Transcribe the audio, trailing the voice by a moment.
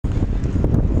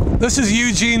This is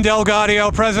Eugene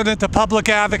Delgadio, President, the Public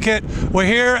Advocate. We're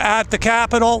here at the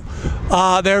Capitol.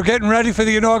 They're getting ready for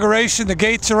the inauguration. The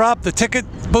gates are up, the ticket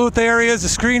booth areas, the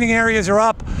screening areas are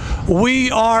up.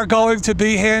 We are going to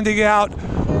be handing out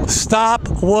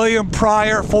Stop William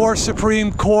Pryor for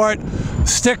Supreme Court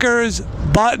stickers,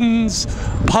 buttons,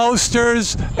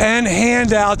 posters, and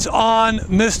handouts on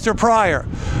Mr. Pryor.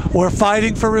 We're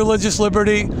fighting for religious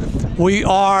liberty. We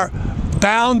are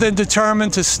bound and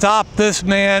determined to stop this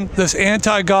man, this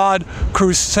anti-God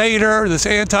crusader, this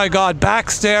anti-God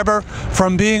backstabber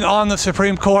from being on the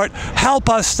Supreme Court.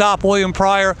 Help us stop William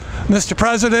Pryor. Mr.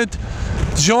 President,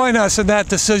 join us in that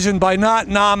decision by not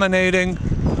nominating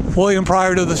William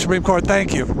Pryor to the Supreme Court.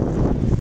 Thank you.